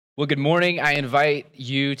Well, good morning. I invite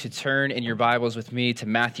you to turn in your Bibles with me to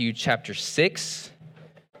Matthew chapter 6.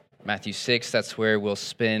 Matthew 6, that's where we'll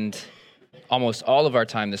spend almost all of our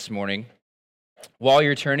time this morning. While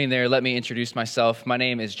you're turning there, let me introduce myself. My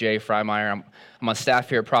name is Jay Freimeyer. I'm on staff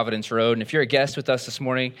here at Providence Road, and if you're a guest with us this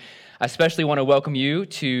morning, I especially want to welcome you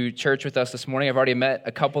to church with us this morning. I've already met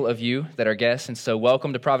a couple of you that are guests, and so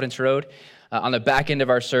welcome to Providence Road. On the back end of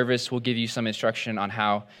our service, we'll give you some instruction on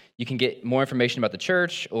how you can get more information about the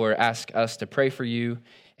church or ask us to pray for you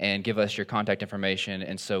and give us your contact information,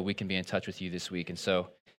 and so we can be in touch with you this week. And so,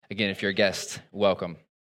 again, if you're a guest, welcome.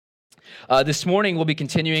 This morning, we'll be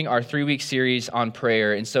continuing our 3-week series on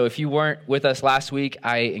prayer. And so if you weren't with us last week,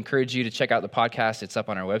 I encourage you to check out the podcast. It's up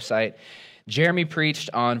on our website. Jeremy preached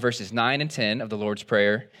on verses 9 and 10 of the Lord's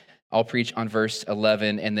Prayer. I'll preach on verse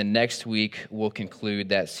 11, and then next week we'll conclude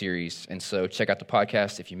that series. And so check out the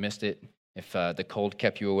podcast if you missed it, if the cold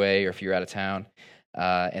kept you away, or if you're out of town,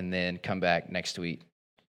 and then come back next week.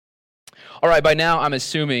 All right, by now I'm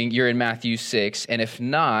assuming you're in Matthew 6, and if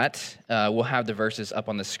not, we'll have the verses up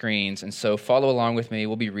on the screens. And so follow along with me.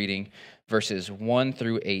 We'll be reading verses 1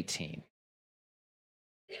 through 18.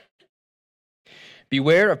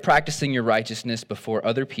 Beware of practicing your righteousness before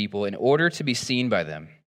other people in order to be seen by them.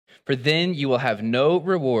 For then you will have no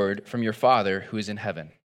reward from your Father who is in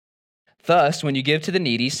heaven. Thus, when you give to the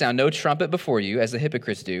needy, sound no trumpet before you, as the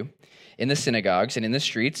hypocrites do, in the synagogues and in the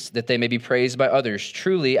streets, that they may be praised by others.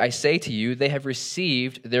 Truly, I say to you, they have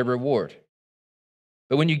received their reward.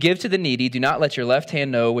 But when you give to the needy, do not let your left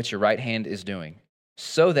hand know what your right hand is doing,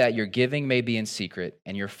 so that your giving may be in secret,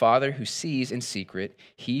 and your Father who sees in secret,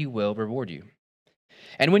 he will reward you.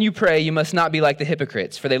 And when you pray, you must not be like the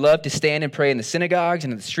hypocrites, for they love to stand and pray in the synagogues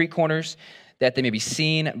and in the street corners, that they may be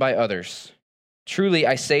seen by others. Truly,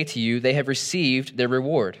 I say to you, they have received their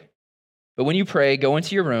reward. But when you pray, go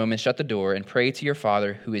into your room and shut the door and pray to your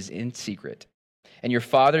Father who is in secret. And your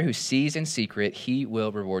Father who sees in secret, he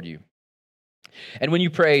will reward you. And when you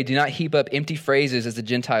pray, do not heap up empty phrases as the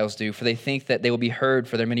Gentiles do, for they think that they will be heard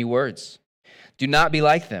for their many words. Do not be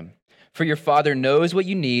like them, for your Father knows what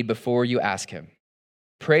you need before you ask him.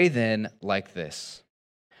 Pray then like this: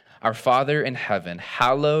 Our Father in heaven,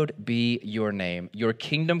 hallowed be your name. Your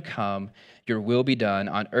kingdom come, your will be done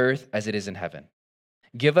on earth as it is in heaven.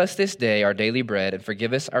 Give us this day our daily bread, and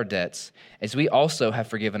forgive us our debts, as we also have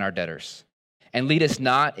forgiven our debtors. And lead us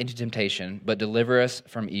not into temptation, but deliver us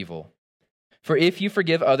from evil. For if you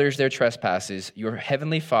forgive others their trespasses, your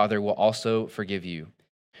heavenly Father will also forgive you.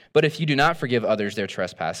 But if you do not forgive others their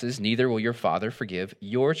trespasses, neither will your Father forgive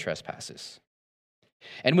your trespasses.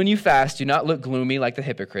 And when you fast, do not look gloomy like the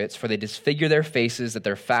hypocrites, for they disfigure their faces that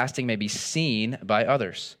their fasting may be seen by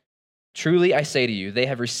others. Truly, I say to you, they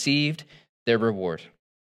have received their reward.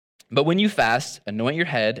 But when you fast, anoint your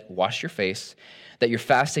head, wash your face, that your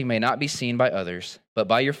fasting may not be seen by others, but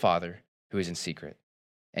by your Father who is in secret.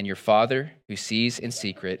 And your Father who sees in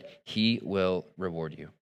secret, he will reward you.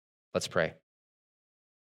 Let's pray.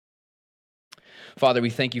 Father, we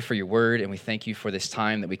thank you for your word, and we thank you for this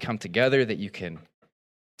time that we come together, that you can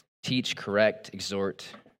teach, correct, exhort,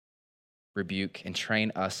 rebuke, and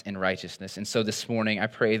train us in righteousness. And so this morning, I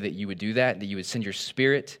pray that you would do that you would send your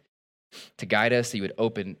Spirit to guide us, that you would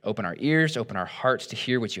open our ears, open our hearts to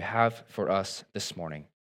hear what you have for us this morning.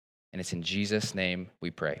 And it's in Jesus' name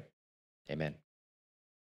we pray. Amen.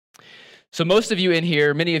 So many of you in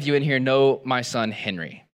here know my son,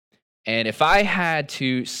 Henry. And if I had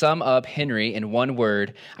to sum up Henry in one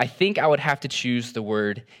word, I think I would have to choose the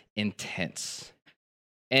word intense.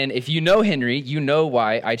 And if you know Henry, you know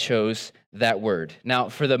why I chose that word. Now,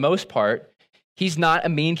 for the most part, he's not a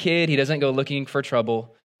mean kid. He doesn't go looking for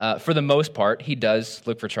trouble. For the most part, he does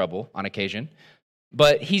look for trouble on occasion.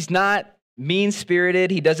 But he's not mean-spirited.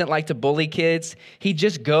 He doesn't like to bully kids. He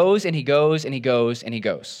just goes and he goes and he goes and he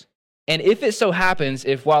goes. And if it so happens,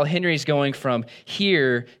 if while Henry's going from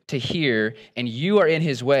here to here and you are in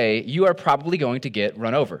his way, you are probably going to get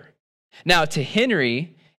run over. Now, to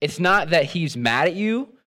Henry, it's not that he's mad at you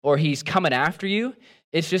or he's coming after you.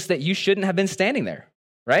 It's just that you shouldn't have been standing there,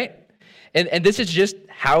 right? And this is just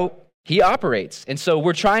how he operates. And so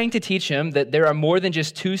we're trying to teach him that there are more than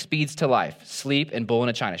just two speeds to life: sleep and bull in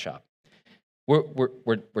a china shop.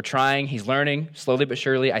 We're trying. He's learning slowly but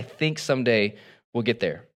surely. I think someday we'll get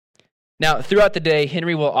there. Now, throughout the day,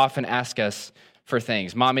 Henry will often ask us for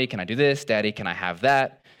things. Mommy, can I do this? Daddy, can I have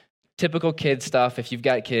that? Typical kid stuff. If you've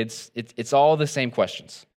got kids, it's all the same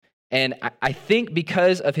questions. And I think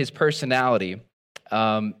because of his personality,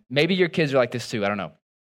 maybe your kids are like this too, I don't know.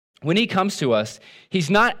 When he comes to us, he's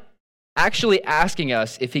not actually asking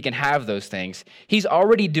us if he can have those things. He's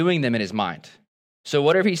already doing them in his mind. So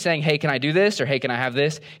whatever he's saying, hey, can I do this? Or hey, can I have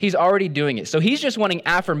this? He's already doing it. So he's just wanting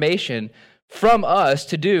affirmation from us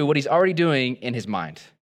to do what he's already doing in his mind.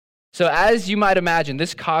 So as you might imagine,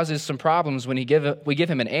 this causes some problems when we give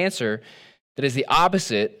him an answer that is the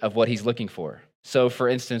opposite of what he's looking for. So for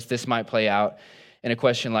instance, this might play out in a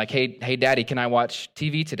question like, hey, Daddy, can I watch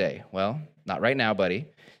TV today? Well, not right now, buddy.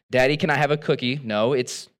 Daddy, can I have a cookie? No,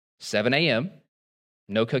 it's 7 a.m.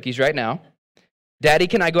 No cookies right now. Daddy,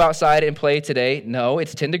 can I go outside and play today? No,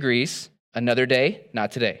 it's 10 degrees. Another day,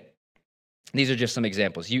 not today. These are just some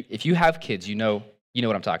examples. If you have kids, you know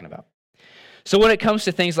what I'm talking about. So when it comes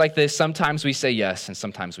to things like this, sometimes we say yes and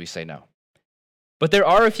sometimes we say no. But there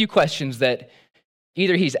are a few questions that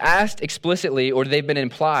either he's asked explicitly or they've been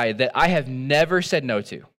implied that I have never said no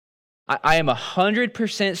to. I am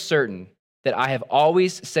 100% certain that I have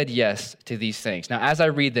always said yes to these things. Now, as I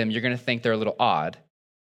read them, you're going to think they're a little odd,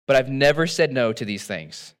 but I've never said no to these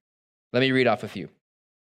things. Let me read off a few.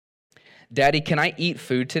 Daddy, can I eat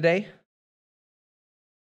food today?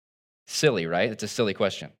 Silly, right? It's a silly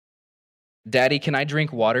question. Daddy, can I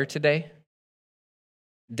drink water today?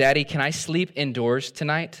 Daddy, can I sleep indoors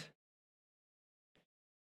tonight?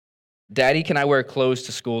 Daddy, can I wear clothes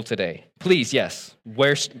to school today? Please, yes.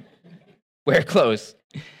 Wear clothes.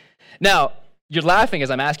 Now, you're laughing as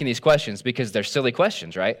I'm asking these questions because they're silly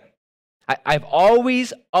questions, right? I've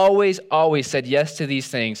always said yes to these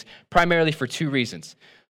things, primarily for two reasons.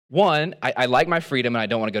 One, I like my freedom and I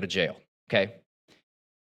don't want to go to jail, okay?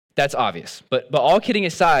 That's obvious. But all kidding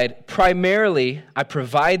aside, primarily, I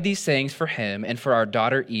provide these things for him and for our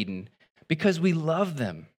daughter Eden because we love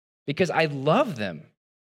them, because I love them.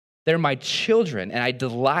 They're my children, and I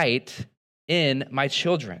delight in my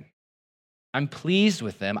children. I'm pleased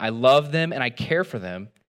with them, I love them, and I care for them.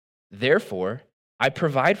 Therefore, I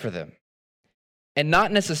provide for them. And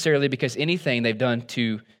not necessarily because anything they've done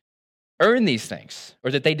to earn these things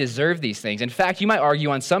or that they deserve these things. In fact, you might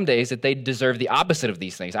argue on some days that they deserve the opposite of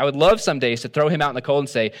these things. I would love some days to throw him out in the cold and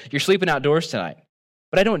say, you're sleeping outdoors tonight.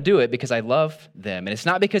 But I don't do it because I love them. And it's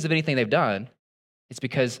not because of anything they've done. It's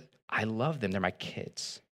because I love them. They're my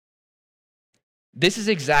kids. This is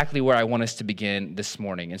exactly where I want us to begin this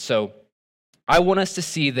morning. And so I want us to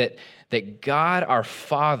see that God, our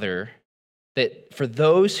Father, that for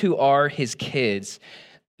those who are his kids,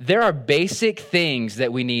 there are basic things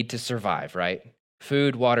that we need to survive, right?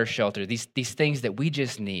 Food, water, shelter, these things that we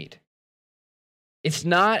just need. It's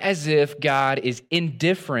not as if God is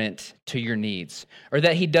indifferent to your needs or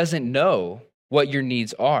that he doesn't know what your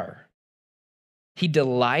needs are. He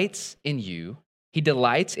delights in you. He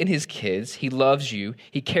delights in his kids. He loves you.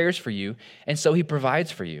 He cares for you. And so he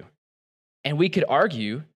provides for you. And we could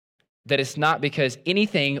argue that it's not because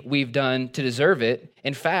anything we've done to deserve it.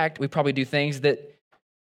 In fact, we probably do things that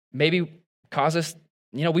maybe cause us,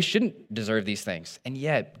 we shouldn't deserve these things. And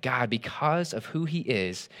yet, God, because of who he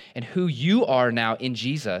is and who you are now in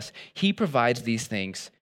Jesus, he provides these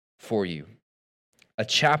things for you. A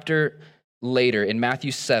chapter later in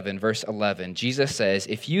Matthew 7, verse 11, Jesus says,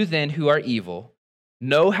 if you then who are evil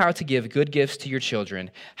know how to give good gifts to your children,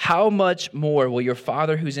 how much more will your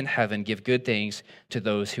Father who's in heaven give good things to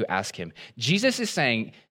those who ask him? Jesus is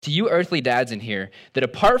saying to you earthly dads in here that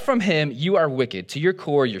apart from him, you are wicked. To your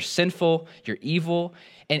core, you're sinful, you're evil,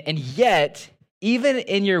 and yet, even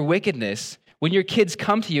in your wickedness, when your kids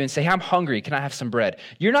come to you and say, hey, I'm hungry, can I have some bread?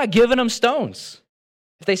 You're not giving them stones.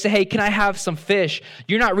 If they say, hey, can I have some fish?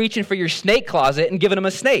 You're not reaching for your snake closet and giving them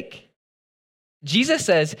a snake. Jesus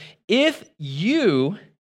says, if you,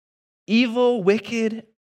 evil, wicked,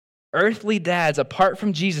 earthly dads, apart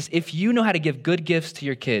from Jesus, if you know how to give good gifts to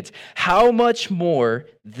your kids, how much more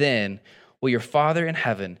then will your Father in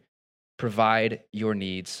heaven provide your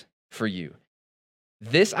needs for you?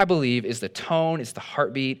 This, I believe, is the tone, it's the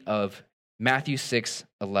heartbeat of Matthew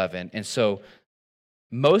 6:11. And so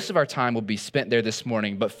most of our time will be spent there this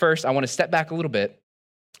morning. But first, I want to step back a little bit.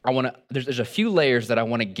 There's a few layers that I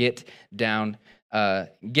want to get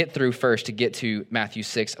through first to get to Matthew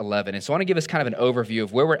 6:11. And so I want to give us kind of an overview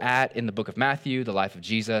of where we're at in the book of Matthew, the life of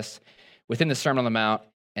Jesus, within the Sermon on the Mount,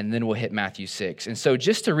 and then we'll hit Matthew 6. And so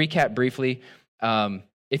just to recap briefly,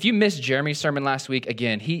 if you missed Jeremy's sermon last week,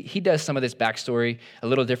 again, he does some of this backstory a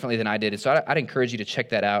little differently than I did. And so I'd encourage you to check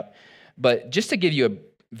that out. But just to give you a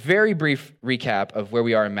very brief recap of where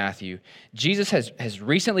we are in Matthew, Jesus has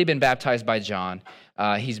recently been baptized by John.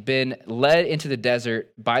 He's been led into the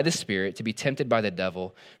desert by the Spirit to be tempted by the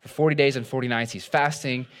devil. For 40 days and 40 nights, he's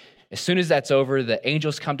fasting. As soon as that's over, the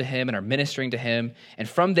angels come to him and are ministering to him. And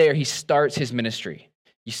from there, he starts his ministry.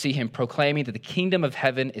 You see him proclaiming that the kingdom of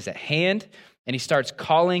heaven is at hand, and he starts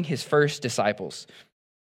calling his first disciples.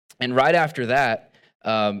 And right after that,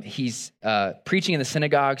 he's preaching in the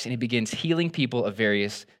synagogues, and he begins healing people of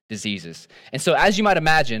various diseases. And so as you might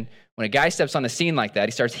imagine, when a guy steps on the scene like that,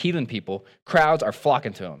 he starts healing people, crowds are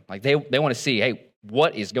flocking to him. Like they want to see, hey,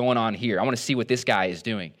 what is going on here? I want to see what this guy is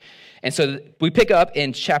doing. And so we pick up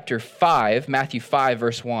in chapter 5, Matthew 5,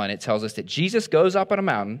 verse 1. It tells us that Jesus goes up on a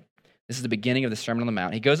mountain. This is the beginning of the Sermon on the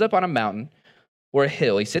Mount. He goes up on a mountain or a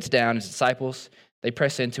hill. He sits down. His disciples, they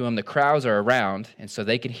press into him. The crowds are around, and so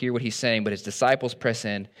they can hear what he's saying, but his disciples press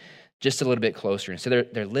in just a little bit closer. And so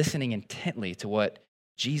they're listening intently to what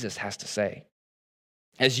Jesus has to say,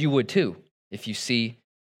 as you would too if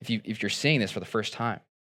you're seeing this for the first time.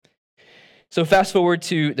 So fast forward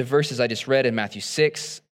to the verses I just read in Matthew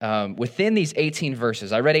 6. Within these 18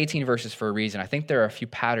 verses, I read 18 verses for a reason. I think there are a few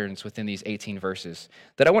patterns within these 18 verses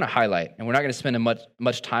that I want to highlight, and we're not going to spend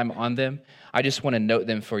much time on them. I just want to note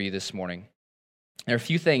them for you this morning. There are a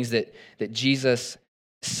few things that Jesus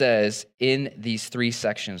says in these three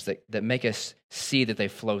sections that make us see that they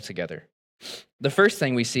flow together. The first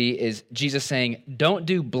thing we see is Jesus saying, don't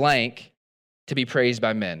do blank to be praised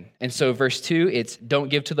by men. And so verse 2, it's don't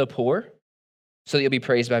give to the poor so that you'll be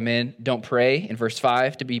praised by men. Don't pray in verse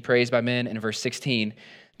 5 to be praised by men. And in verse 16,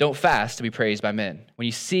 don't fast to be praised by men. When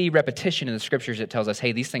you see repetition in the scriptures, it tells us,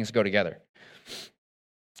 hey, these things go together.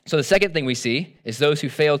 So the second thing we see is those who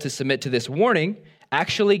fail to submit to this warning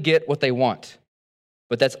actually get what they want,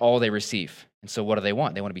 but that's all they receive. And so what do they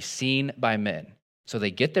want? They want to be seen by men. So they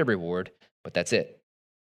get their reward, but that's it.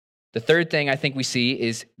 The third thing I think we see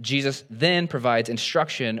is Jesus then provides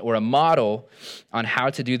instruction or a model on how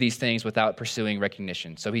to do these things without pursuing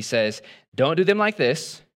recognition. So he says, don't do them like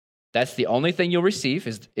this. That's the only thing you'll receive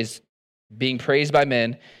is being praised by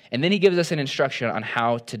men. And then he gives us an instruction on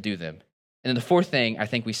how to do them. And then the fourth thing I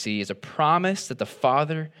think we see is a promise that the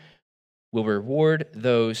Father will reward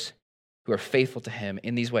those who are faithful to him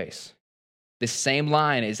in these ways. This same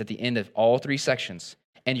line is at the end of all three sections.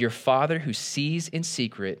 And your Father who sees in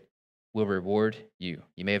secret will reward you.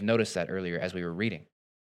 You may have noticed that earlier as we were reading.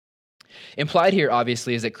 Implied here,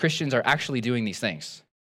 obviously, is that Christians are actually doing these things.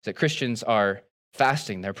 That Christians are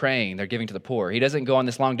fasting, they're praying, they're giving to the poor. He doesn't go on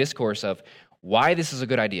this long discourse of why this is a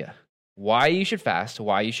good idea, why you should fast,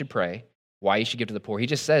 why you should pray, why you should give to the poor. He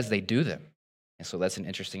just says they do them. And so that's an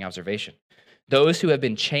interesting observation. Those who have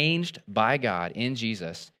been changed by God in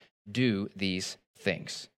Jesus do these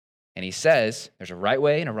things. And he says there's a right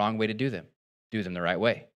way and a wrong way to do them. Do them the right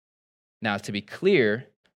way. Now, to be clear,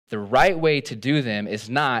 the right way to do them is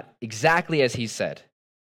not exactly as he said.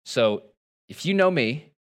 So if you know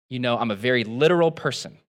me, you know I'm a very literal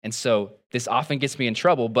person. And so this often gets me in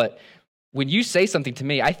trouble. But when you say something to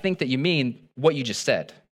me, I think that you mean what you just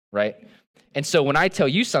said, right? And so when I tell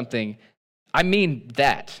you something, I mean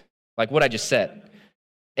that, like what I just said.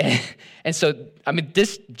 And so, I mean,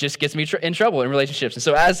 this just gets me in trouble in relationships. And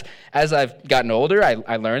so as I've gotten older,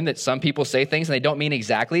 I learned that some people say things and they don't mean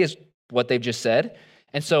exactly as what they've just said.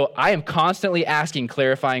 And so I am constantly asking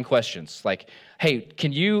clarifying questions like, hey,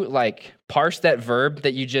 can you like parse that verb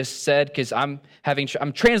that you just said? Because I'm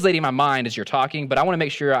translating my mind as you're talking, but I want to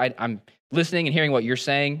make sure I'm listening and hearing what you're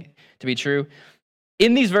saying to be true.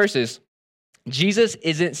 In these verses, Jesus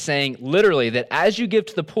isn't saying literally that as you give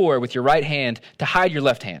to the poor with your right hand to hide your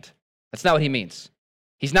left hand. That's not what he means.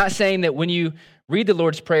 He's not saying that when you read the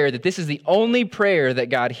Lord's Prayer that this is the only prayer that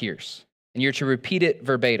God hears and you're to repeat it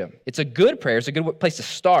verbatim. It's a good prayer. It's a good place to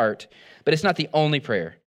start, but it's not the only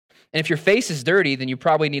prayer. And if your face is dirty, then you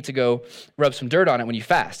probably need to go rub some dirt on it when you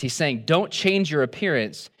fast. He's saying don't change your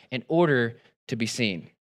appearance in order to be seen.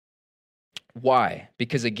 Why?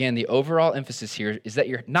 Because again, the overall emphasis here is that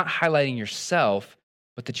you're not highlighting yourself,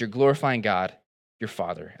 but that you're glorifying God, your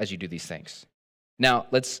Father, as you do these things. Now,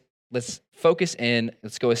 let's focus in,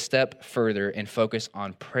 let's go a step further and focus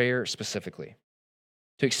on prayer specifically.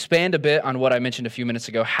 To expand a bit on what I mentioned a few minutes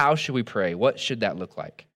ago, how should we pray? What should that look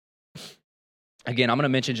like? Again, I'm going to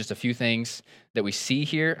mention just a few things that we see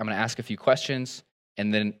here. I'm going to ask a few questions,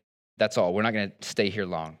 and then that's all. We're not going to stay here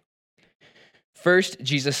long. First,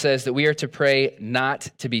 Jesus says that we are to pray not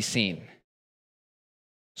to be seen.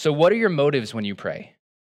 So what are your motives when you pray?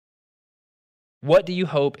 What do you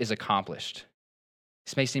hope is accomplished?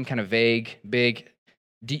 This may seem kind of vague, big.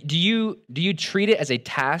 Do you treat it as a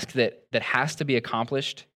task that has to be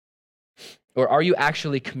accomplished? Or are you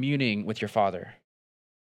actually communing with your Father?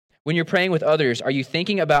 When you're praying with others, are you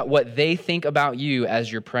thinking about what they think about you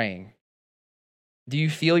as you're praying? Do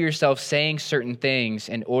you feel yourself saying certain things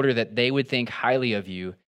in order that they would think highly of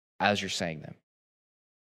you as you're saying them?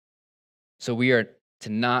 So we are to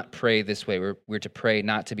not pray this way. We're to pray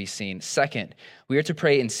not to be seen. Second, we are to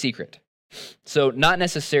pray in secret. So not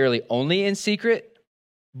necessarily only in secret,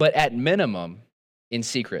 but at minimum, in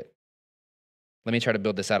secret. Let me try to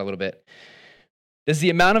build this out a little bit. Does the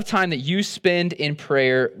amount of time that you spend in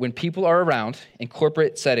prayer when people are around in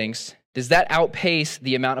corporate settings, does that outpace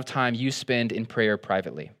the amount of time you spend in prayer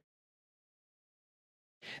privately?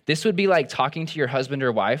 This would be like talking to your husband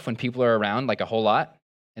or wife when people are around, like a whole lot,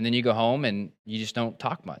 and then you go home and you just don't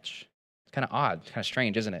talk much. It's kind of odd, it's kind of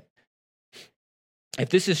strange, isn't it? If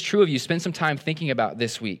this is true of you, spend some time thinking about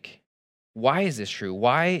this week. Why is this true?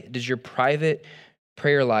 Why does your private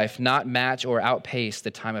prayer life not match or outpace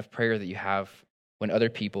the time of prayer that you have when other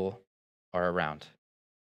people are around?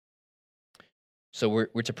 So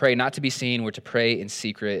we're to pray not to be seen, we're to pray in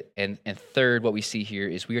secret. And third, what we see here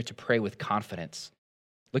is we are to pray with confidence.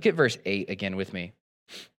 Look at verse 8 again with me.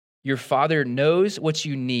 Your Father knows what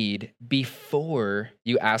you need before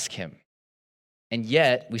you ask him. And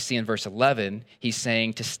yet, we see in verse 11, he's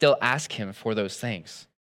saying to still ask him for those things.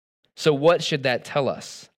 So what should that tell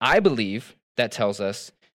us? I believe that tells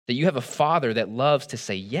us that you have a Father that loves to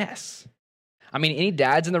say yes. I mean, any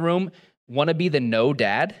dads in the room want to be the no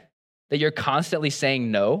dad? That you're constantly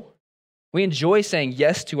saying no? We enjoy saying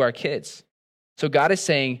yes to our kids. So God is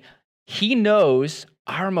saying he knows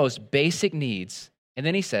our most basic needs, and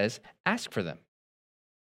then he says, ask for them.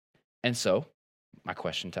 And so, my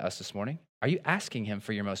question to us this morning, are you asking him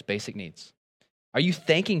for your most basic needs? Are you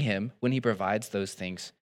thanking him when he provides those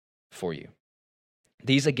things for you?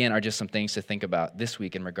 These, again, are just some things to think about this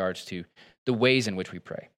week in regards to the ways in which we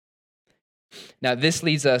pray. Now, this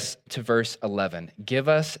leads us to verse 11. Give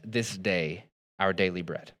us this day our daily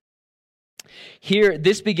bread. Here,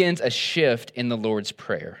 this begins a shift in the Lord's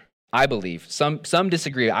Prayer, I believe. Some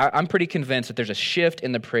disagree. I'm pretty convinced that there's a shift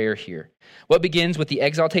in the prayer here. What begins with the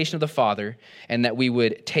exaltation of the Father and that we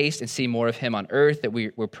would taste and see more of him on earth, that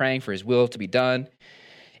we're praying for his will to be done.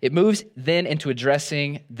 It moves then into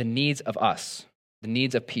addressing the needs of us, the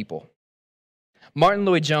needs of people. Martin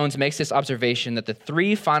Lloyd-Jones makes this observation that the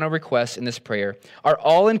three final requests in this prayer are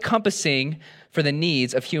all encompassing for the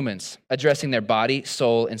needs of humans, addressing their body,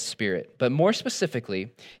 soul, and spirit. But more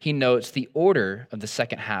specifically, he notes the order of the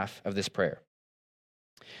second half of this prayer.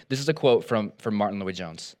 This is a quote from Martin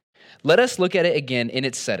Lloyd-Jones. Let us look at it again in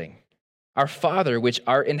its setting. Our Father, which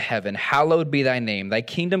art in heaven, hallowed be thy name. Thy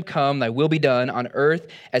kingdom come, thy will be done on earth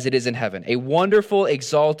as it is in heaven. A wonderful,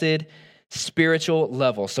 exalted, spiritual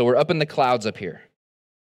level. So we're up in the clouds up here.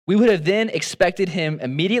 We would have then expected him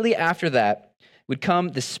immediately after that would come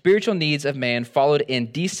the spiritual needs of man, followed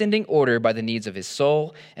in descending order by the needs of his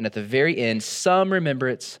soul, and at the very end, some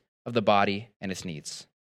remembrance of the body and its needs.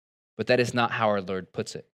 But that is not how our Lord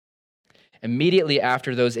puts it. Immediately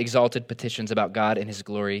after those exalted petitions about God and his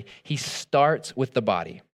glory, he starts with the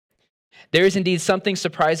body. There is indeed something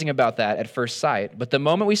surprising about that at first sight, but the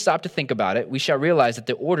moment we stop to think about it, we shall realize that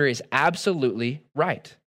the order is absolutely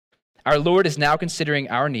right. Our Lord is now considering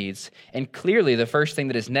our needs, and clearly the first thing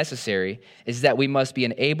that is necessary is that we must be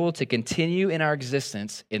enabled to continue in our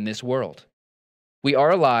existence in this world. We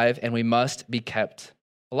are alive, and we must be kept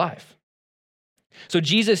alive. So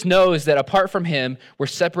Jesus knows that apart from him, we're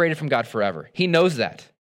separated from God forever. He knows that.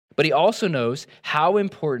 But he also knows how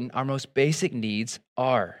important our most basic needs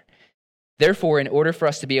are. Therefore, in order for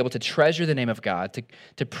us to be able to treasure the name of God,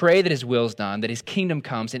 to pray that his will is done, that his kingdom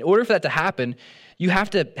comes, in order for that to happen, you have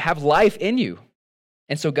to have life in you.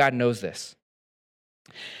 And so God knows this.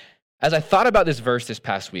 As I thought about this verse this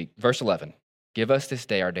past week, verse 11, give us this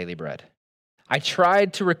day our daily bread. I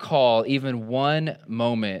tried to recall even one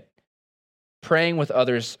moment praying with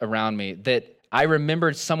others around me that I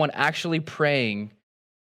remembered someone actually praying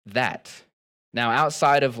that. Now,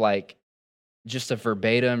 outside of like just a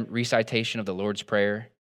verbatim recitation of the Lord's Prayer,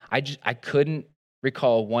 I couldn't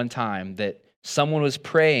recall one time that someone was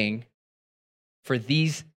praying for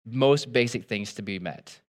these most basic things to be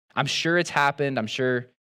met. I'm sure it's happened. I'm sure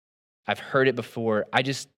I've heard it before. I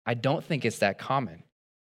don't think it's that common.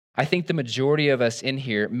 I think the majority of us in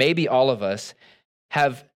here, maybe all of us,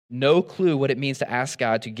 have no clue what it means to ask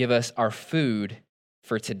God to give us our food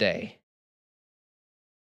for today.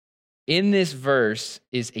 In this verse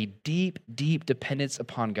is a deep, deep dependence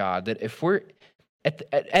upon God that if we're,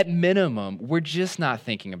 at minimum, we're just not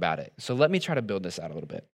thinking about it. So let me try to build this out a little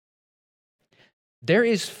bit. There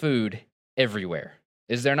is food everywhere,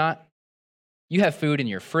 is there not? You have food in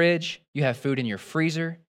your fridge, you have food in your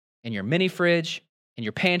freezer, in your mini fridge, in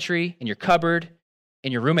your pantry, in your cupboard,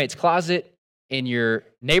 in your roommate's closet, in your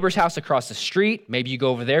neighbor's house across the street. Maybe you go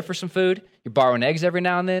over there for some food. You're borrowing eggs every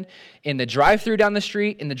now and then. In the drive-thru down the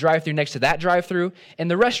street, in the drive-thru next to that drive-thru, in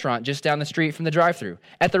the restaurant just down the street from the drive-thru,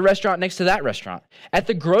 at the restaurant next to that restaurant, at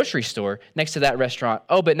the grocery store next to that restaurant.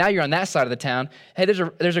 Oh, but now you're on that side of the town. Hey,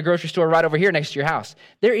 there's a grocery store right over here next to your house.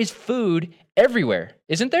 There is food everywhere,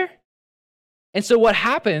 isn't there? And so what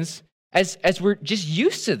happens as we're just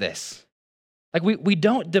used to this? Like we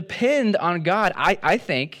don't depend on God. I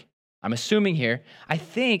think, I'm assuming here, I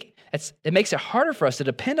think it makes it harder for us to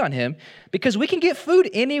depend on him because we can get food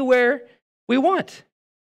anywhere we want.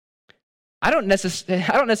 I don't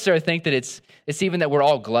necessarily think that it's even that we're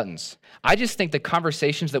all gluttons. I just think the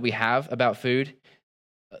conversations that we have about food,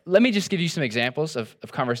 let me just give you some examples of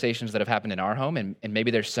conversations that have happened in our home, and maybe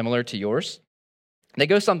they're similar to yours. They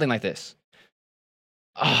go something like this.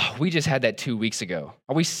 Oh, we just had that 2 weeks ago.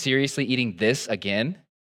 Are we seriously eating this again?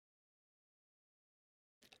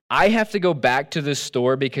 I have to go back to the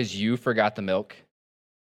store because you forgot the milk.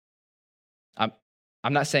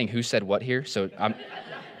 I'm not saying who said what here, so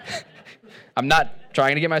I'm not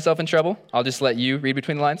trying to get myself in trouble. I'll just let you read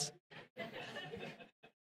between the lines.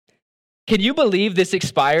 Can you believe this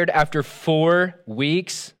expired after 4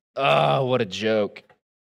 weeks? Oh, what a joke.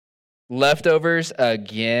 Leftovers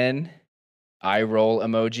again. Eye roll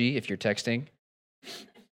emoji if you're texting.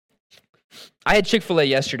 I had Chick-fil-A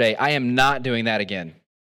yesterday. I am not doing that again.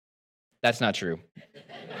 That's not true.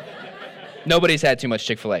 Nobody's had too much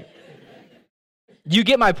Chick-fil-A. You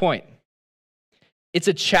get my point. It's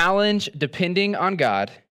a challenge depending on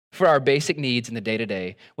God for our basic needs in the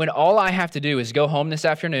day-to-day, when all I have to do is go home this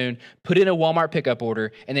afternoon, put in a Walmart pickup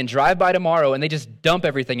order, and then drive by tomorrow and they just dump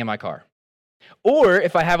everything in my car. Or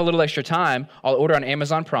if I have a little extra time, I'll order on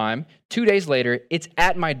Amazon Prime. 2 days later, it's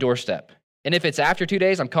at my doorstep. And if it's after 2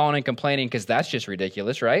 days, I'm calling and complaining because that's just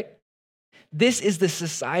ridiculous, right? This is the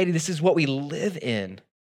society. This is what we live in.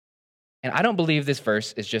 And I don't believe this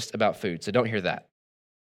verse is just about food, so don't hear that.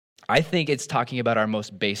 I think it's talking about our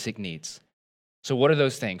most basic needs. So what are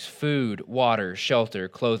those things? Food, water, shelter,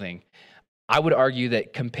 clothing. I would argue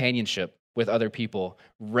that companionship with other people,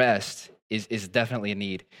 rest is definitely a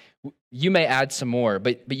need. You may add some more,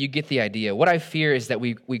 but you get the idea. What I fear is that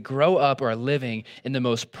we grow up or are living in the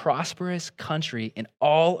most prosperous country in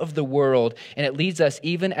all of the world, and it leads us,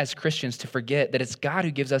 even as Christians, to forget that it's God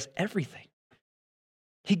who gives us everything.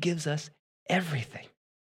 He gives us everything.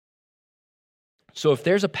 So if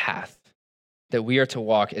there's a path that we are to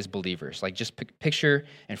walk as believers, like just picture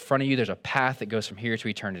in front of you, there's a path that goes from here to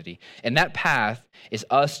eternity. And that path is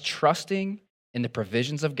us trusting in the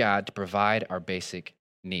provisions of God to provide our basic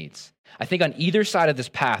needs. I think on either side of this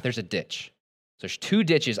path, there's a ditch. So there's 2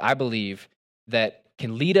 ditches, I believe, that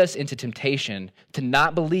can lead us into temptation to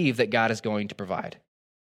not believe that God is going to provide.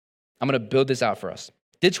 I'm going to build this out for us.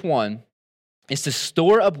 Ditch 1 is to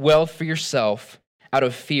store up wealth for yourself out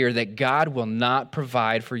of fear that God will not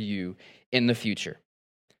provide for you in the future.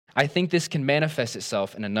 I think this can manifest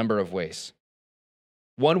itself in a number of ways.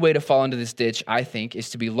 One way to fall into this ditch, I think,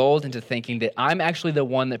 is to be lulled into thinking that I'm actually the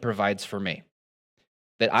one that provides for me.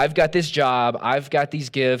 That I've got this job, I've got these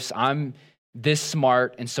gifts, I'm this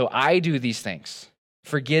smart, and so I do these things,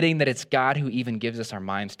 forgetting that it's God who even gives us our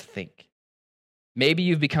minds to think. Maybe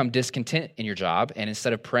you've become discontent in your job, and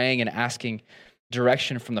instead of praying and asking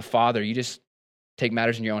direction from the Father, you just take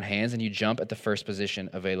matters in your own hands and you jump at the first position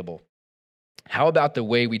available. How about the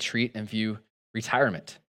way we treat and view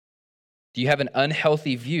retirement? Do you have an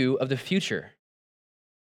unhealthy view of the future?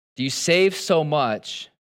 Do you save so much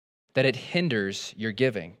that it hinders your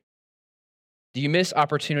giving? Do you miss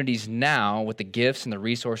opportunities now with the gifts and the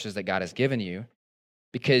resources that God has given you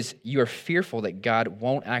because you are fearful that God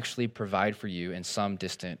won't actually provide for you in some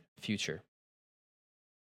distant future?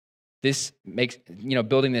 This makes,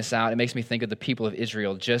 building this out, it makes me think of the people of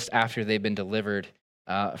Israel just after they've been delivered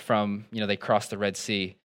from, they crossed the Red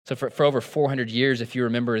Sea. So for over 400 years, if you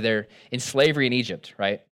remember, they're in slavery in Egypt,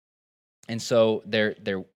 right? And so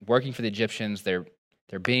they're working for the Egyptians. They're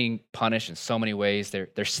being punished in so many ways.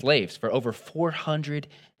 They're slaves for over 400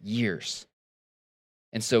 years.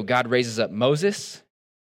 And so God raises up Moses,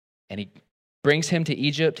 and he brings him to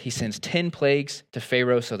Egypt. He sends 10 plagues to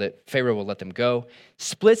Pharaoh so that Pharaoh will let them go,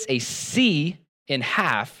 splits a sea in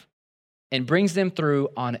half, and brings them through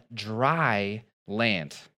on dry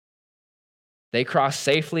land. They cross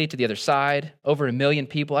safely to the other side, over 1 million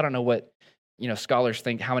people. I don't know what scholars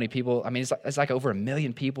think, how many people. I mean, it's like over 1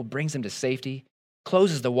 million people, brings them to safety,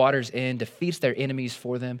 closes the waters in, defeats their enemies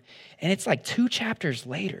for them. And it's like 2 chapters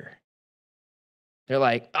later, they're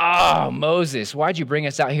like, oh, Moses, why'd you bring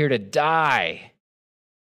us out here to die?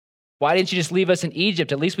 Why didn't you just leave us in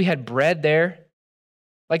Egypt? At least we had bread there.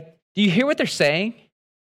 Like, do you hear what they're saying?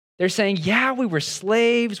 They're saying, yeah, we were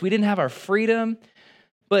slaves. We didn't have our freedom,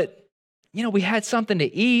 but we had something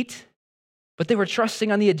to eat, but they were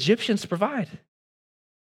trusting on the Egyptians to provide.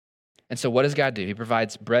 And so what does God do? He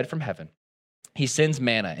provides bread from heaven. He sends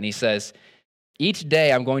manna, and he says, each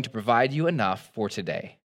day I'm going to provide you enough for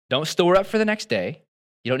today. Don't store up for the next day.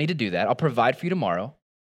 You don't need to do that. I'll provide for you tomorrow.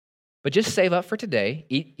 But just save up for today,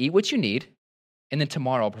 eat what you need, and then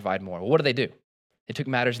tomorrow I'll provide more. Well, what do? They took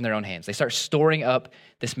matters in their own hands. They start storing up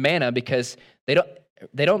this manna because they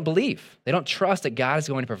don't believe. They don't trust that God is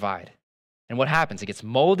going to provide. And what happens? It gets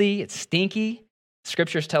moldy, it's stinky.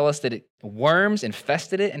 Scriptures tell us that worms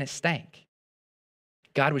infested it and it stank.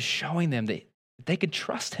 God was showing them that they could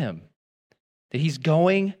trust him, that he's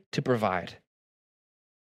going to provide.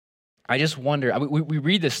 I just wonder, we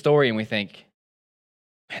read this story and we think,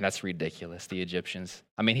 man, that's ridiculous, the Egyptians.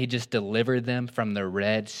 I mean, he just delivered them from the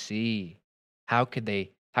Red Sea. How could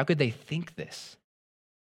they think this?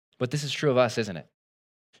 But this is true of us, isn't it?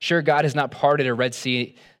 Sure, God has not parted the Red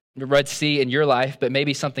Sea in your life, but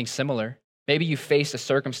maybe something similar. Maybe you faced a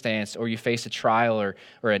circumstance or you faced a trial or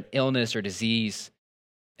an illness or disease,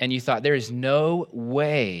 and you thought, there is no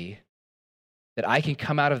way that I can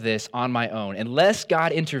come out of this on my own. Unless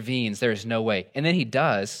God intervenes, there is no way. And then he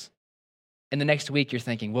does. And the next week you're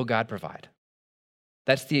thinking, will God provide?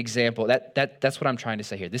 That's the example. That's what I'm trying to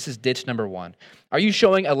say here. This is ditch number one. Are you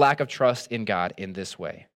showing a lack of trust in God in this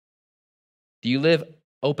way? Do you live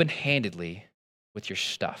open-handedly with your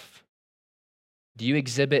stuff? Do you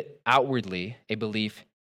exhibit outwardly a belief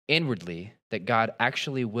inwardly that God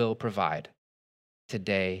actually will provide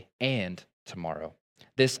today and tomorrow?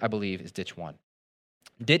 This, I believe, is ditch one.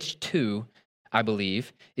 Ditch two, I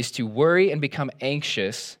believe, is to worry and become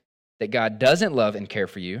anxious that God doesn't love and care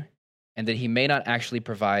for you and that he may not actually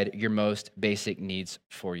provide your most basic needs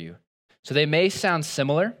for you. So they may sound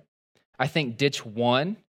similar. I think ditch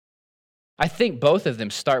one, I think both of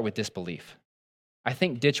them start with disbelief. I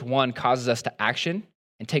think ditch one causes us to action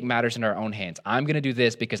and take matters in our own hands. I'm going to do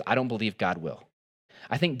this because I don't believe God will.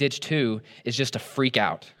 I think ditch two is just to freak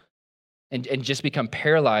out and just become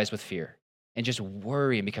paralyzed with fear and just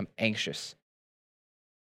worry and become anxious.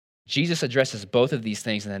 Jesus addresses both of these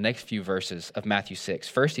things in the next few verses of Matthew 6.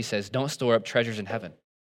 First, he says, don't store up treasures in heaven.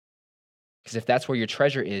 Because if that's where your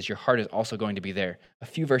treasure is, your heart is also going to be there. A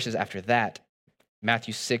few verses after that,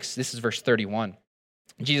 Matthew 6, this is verse 31.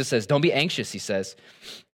 Jesus says, don't be anxious, he says,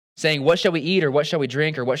 saying, what shall we eat, or what shall we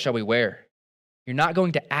drink, or what shall we wear? You're not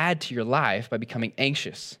going to add to your life by becoming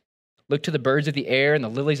anxious. Look to the birds of the air and the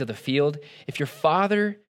lilies of the field. If your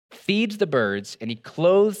Father feeds the birds and he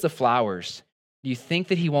clothes the flowers, do you think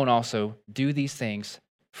that he won't also do these things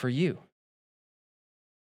for you?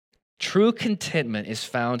 True contentment is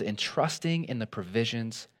found in trusting in the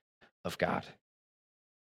provisions of God.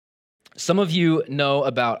 Some of you know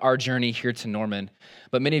about our journey here to Norman,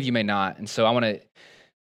 but many of you may not. And so I want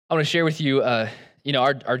to share with you,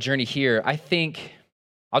 our journey here. I think,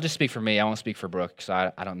 I'll just speak for me. I won't speak for Brooke,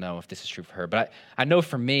 so I don't know if this is true for her. But I know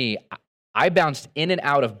for me, I bounced in and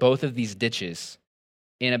out of both of these ditches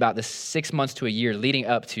in about the 6 months to a year leading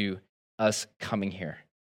up to us coming here.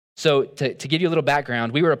 So to give you a little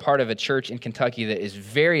background, we were a part of a church in Kentucky that is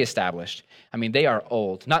very established. I mean, they are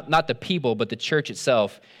old. Not the people, but the church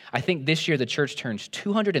itself. I think this year the church turns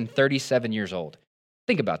 237 years old.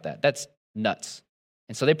 Think about that. That's nuts.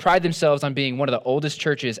 And so they pride themselves on being one of the oldest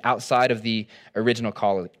churches outside of the original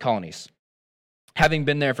colonies. Having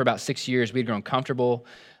been there for about 6 years, we'd grown comfortable.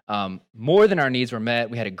 More than our needs were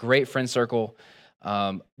met. We had a great friend circle.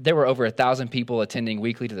 There were over 1,000 people attending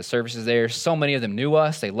weekly to the services there. So many of them knew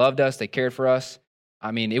us. They loved us. They cared for us.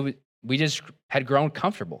 I mean, we just had grown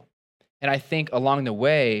comfortable. And I think along the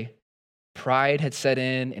way, pride had set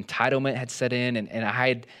in, entitlement had set in, and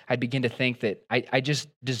I'd begin to think that I just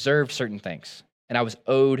deserved certain things, and I was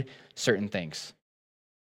owed certain things.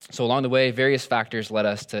 So along the way, various factors led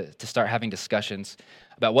us to start having discussions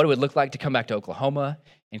about what it would look like to come back to Oklahoma,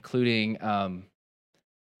 including some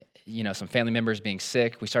family members being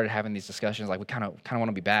sick. We started having these discussions like we kind of want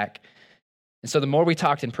to be back. And so the more we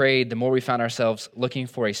talked and prayed, the more we found ourselves looking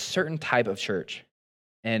for a certain type of church.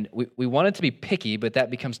 And we wanted to be picky, but that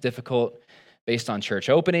becomes difficult based on church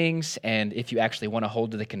openings and if you actually want to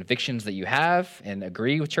hold to the convictions that you have and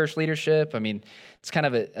agree with church leadership. I mean, it's kind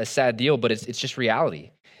of a sad deal, but it's just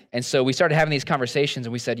reality. And so we started having these conversations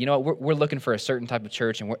and we said, you know what, we're looking for a certain type of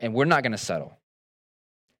church and we're not going to settle.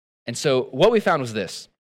 And so what we found was this.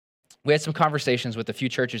 We had some conversations with a few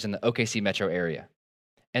churches in the OKC metro area.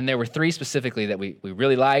 And there were 3 specifically that we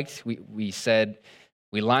really liked. We said,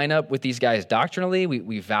 we line up with these guys doctrinally.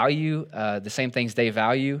 We value the same things they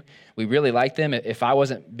value. We really like them. If I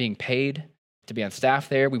wasn't being paid to be on staff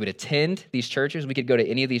there, we would attend these churches. We could go to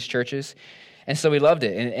any of these churches. And so we loved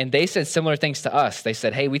it. And they said similar things to us. They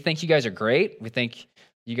said, hey, we think you guys are great. We think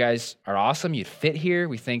you guys are awesome. You'd fit here.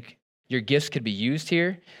 We think your gifts could be used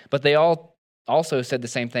here. But they all also said the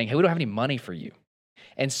same thing. Hey, we don't have any money for you.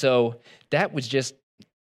 And so that was just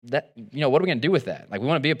what are we going to do with that? Like, we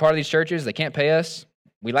want to be a part of these churches. They can't pay us.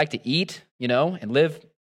 We like to eat, and live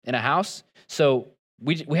in a house. So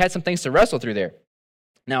we had some things to wrestle through there.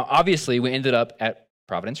 Now, obviously, we ended up at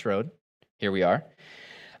Providence Road. Here we are.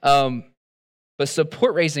 But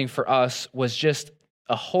support raising for us was just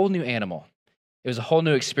a whole new animal. It was a whole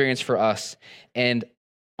new experience for us. And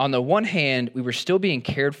on the one hand, we were still being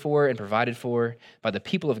cared for and provided for by the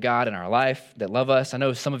people of God in our life that love us. I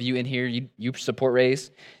know some of you in here, you support Raise,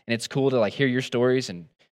 and it's cool to hear your stories and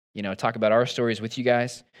talk about our stories with you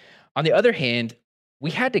guys. On the other hand, we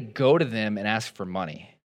had to go to them and ask for money,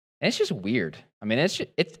 and it's just weird. I mean,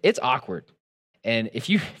 it's awkward. And if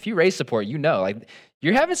you Raise support,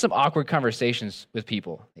 you're having some awkward conversations with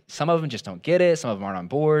people. Some of them just don't get it. Some of them aren't on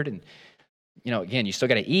board, and again, you still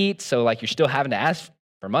got to eat, so you're still having to ask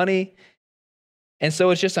for money. And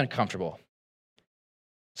so it's just uncomfortable.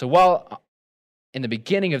 So while in the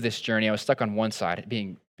beginning of this journey, I was stuck on one side,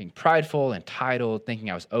 being prideful, entitled,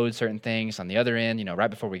 thinking I was owed certain things. On the other end, right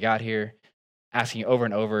before we got here, asking over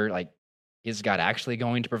and over, is God actually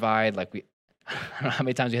going to provide? I don't know how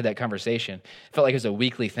many times we had that conversation. It felt like it was a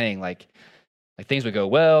weekly thing. Like things would go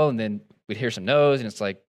well, and then we'd hear some no's, and it's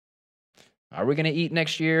like, are we going to eat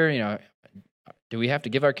next year? Do we have to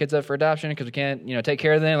give our kids up for adoption because we can't, take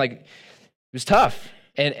care of them? It was tough.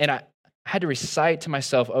 And I had to recite to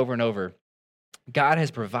myself over and over, God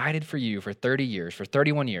has provided for you for 30 years, for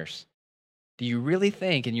 31 years. Do you really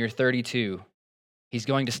think in year 32, he's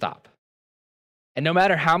going to stop? And no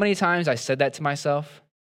matter how many times I said that to myself,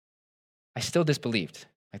 I still disbelieved.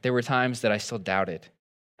 There were times that I still doubted.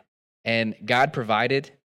 And God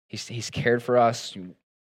provided. He's cared for us.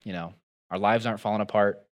 Our lives aren't falling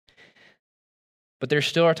apart. But there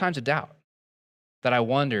still are times of doubt that I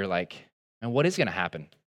wonder, and what is going to happen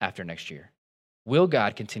after next year? Will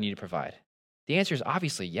God continue to provide? The answer is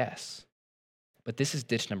obviously yes. But this is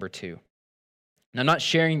ditch number 2. And I'm not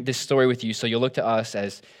sharing this story with you so you'll look to us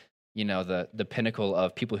as, the pinnacle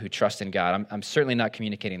of people who trust in God. I'm certainly not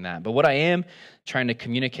communicating that. But what I am trying to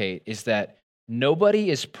communicate is that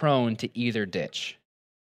nobody is prone to either ditch,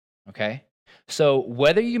 okay? So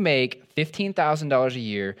whether you make $15,000 a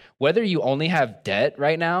year, whether you only have debt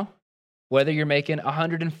right now, whether you're making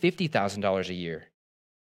 $150,000 a year,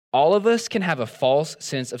 all of us can have a false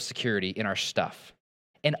sense of security in our stuff,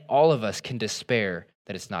 and all of us can despair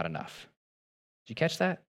that it's not enough. Did you catch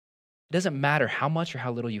that? It doesn't matter how much or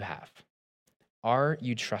how little you have. Are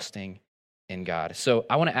you trusting in God? So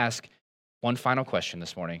I want to ask one final question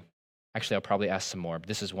this morning. Actually, I'll probably ask some more, but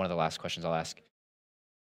this is one of the last questions I'll ask.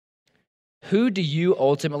 Who do you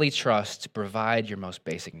ultimately trust to provide your most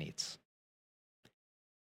basic needs?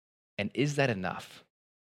 And is that enough?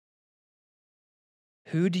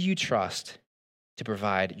 Who do you trust to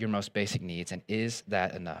provide your most basic needs, and is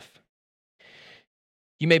that enough?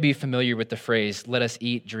 You may be familiar with the phrase, let us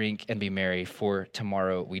eat, drink, and be merry, for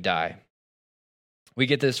tomorrow we die. We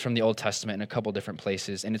get this from the Old Testament in a couple different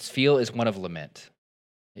places, and its feel is one of lament.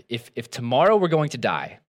 If tomorrow we're going to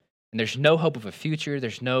die, and there's no hope of a future,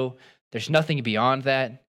 there's nothing beyond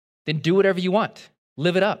that, then do whatever you want.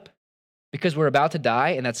 Live it up. Because we're about to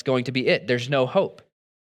die, and that's going to be it. There's no hope.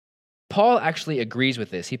 Paul actually agrees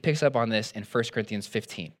with this. He picks up on this in 1 Corinthians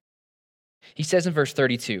 15. He says in verse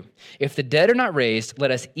 32, if the dead are not raised,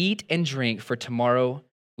 let us eat and drink, for tomorrow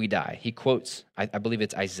we die. He quotes, I believe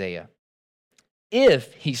it's Isaiah.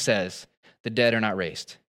 If, he says, the dead are not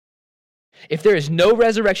raised. If there is no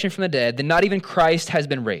resurrection from the dead, then not even Christ has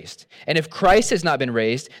been raised. And if Christ has not been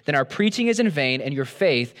raised, then our preaching is in vain and your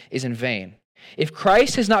faith is in vain. If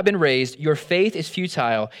Christ has not been raised, your faith is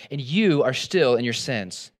futile and you are still in your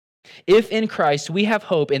sins. If in Christ we have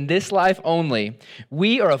hope in this life only,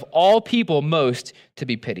 we are of all people most to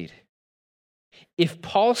be pitied. If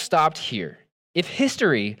Paul stopped here, if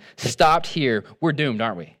history stopped here, we're doomed,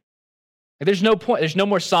 aren't we? There's no point. There's no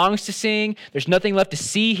more songs to sing. There's nothing left to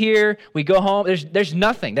see here. We go home. There's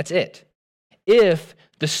nothing. That's it. If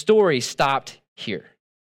the story stopped here.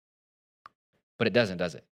 But it doesn't,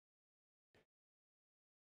 does it?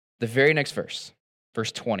 The very next verse,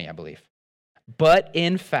 verse 20, I believe. But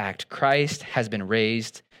in fact, Christ has been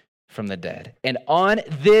raised from the dead. And on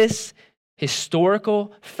this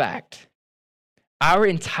historical fact, our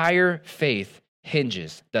entire faith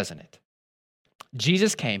hinges, doesn't it?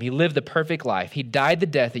 Jesus came, he lived the perfect life. He died the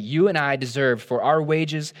death that you and I deserved for our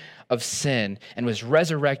wages of sin and was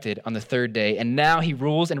resurrected on the third day. And now he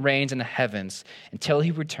rules and reigns in the heavens until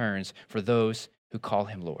he returns for those who call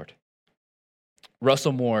him Lord.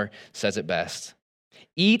 Russell Moore says it best.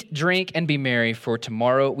 Eat, drink, and be merry, for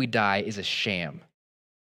tomorrow we die is a sham.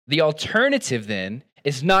 The alternative then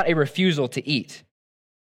is not a refusal to eat,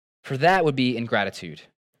 for that would be ingratitude.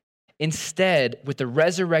 Instead, with the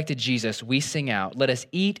resurrected Jesus, we sing out, let us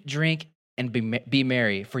eat, drink, and be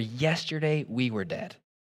merry, for yesterday we were dead.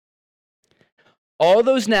 All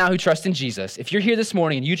those now who trust in Jesus, if you're here this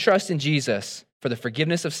morning and you trust in Jesus for the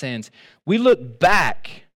forgiveness of sins, we look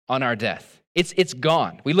back on our death. It's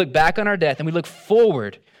gone. We look back on our death and we look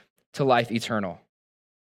forward to life eternal.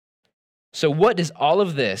 So what does all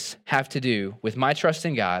of this have to do with my trust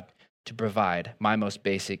in God to provide my most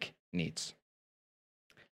basic needs?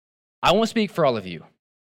 I won't speak for all of you,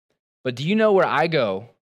 but do you know where I go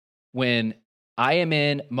when I am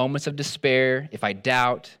in moments of despair, if I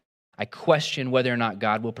doubt, I question whether or not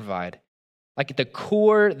God will provide? Like the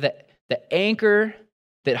core, the anchor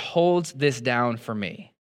that holds this down for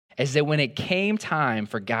me is that when it came time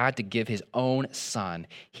for God to give his own son,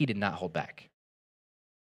 he did not hold back.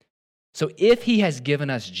 So if he has given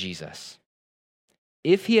us Jesus,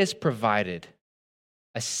 if he has provided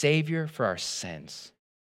a savior for our sins,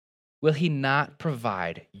 will he not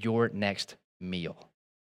provide your next meal?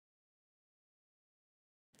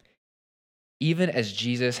 Even as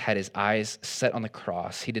Jesus had his eyes set on the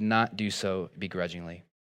cross, he did not do so begrudgingly.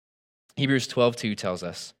 Hebrews 12:2 tells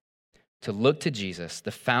us to look to Jesus,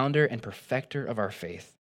 the founder and perfecter of our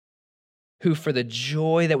faith, who for the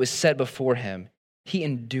joy that was set before him, he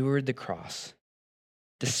endured the cross,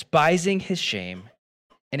 despising his shame,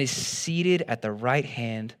 and is seated at the right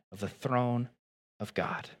hand of the throne of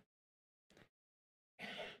God.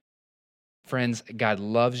 Friends, God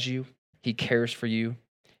loves you, he cares for you,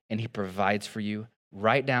 and he provides for you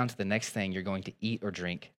right down to the next thing you're going to eat or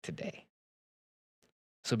drink today.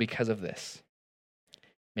 So because of this,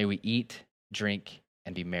 may we eat, drink,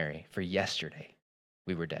 and be merry, for yesterday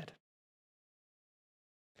we were dead.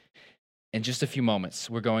 In just a few moments,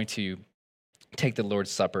 we're going to take the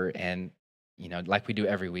Lord's Supper, and like we do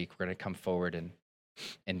every week, we're going to come forward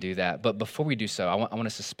and do that. But before we do so, I want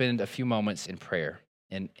us to spend a few moments in prayer.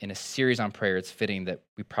 In a series on prayer, it's fitting that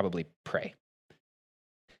we probably pray.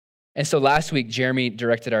 And so last week, Jeremy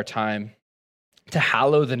directed our time to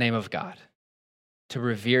hallow the name of God, to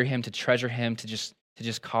revere him, to treasure him, to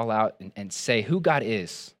just call out and say who God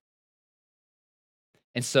is.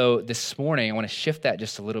 And so this morning, I want to shift that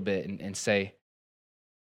just a little bit and say,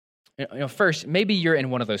 first, maybe you're in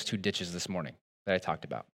one of those two ditches this morning that I talked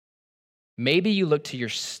about. Maybe you look to your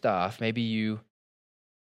stuff, maybe you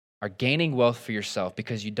are gaining wealth for yourself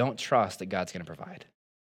because you don't trust that God's going to provide.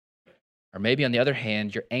 Or maybe on the other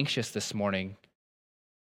hand, you're anxious this morning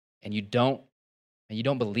and you don't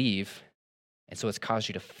believe, and so it's caused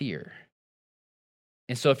you to fear.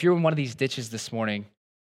 And so if you're in one of these ditches this morning,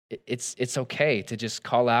 it's okay to just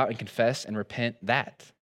call out and confess and repent that.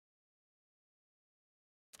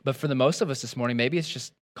 But for the most of us this morning, maybe it's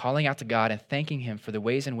just calling out to God and thanking him for the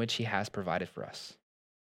ways in which he has provided for us.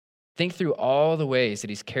 Think through all the ways that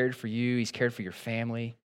he's cared for you, he's cared for your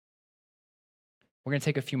family. We're going to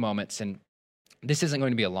take a few moments, and this isn't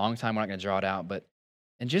going to be a long time. We're not going to draw it out, but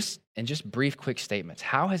in just brief, quick statements.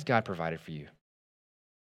 How has God provided for you?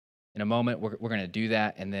 In a moment, we're going to do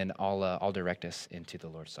that, and then I'll direct us into the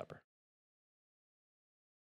Lord's Supper.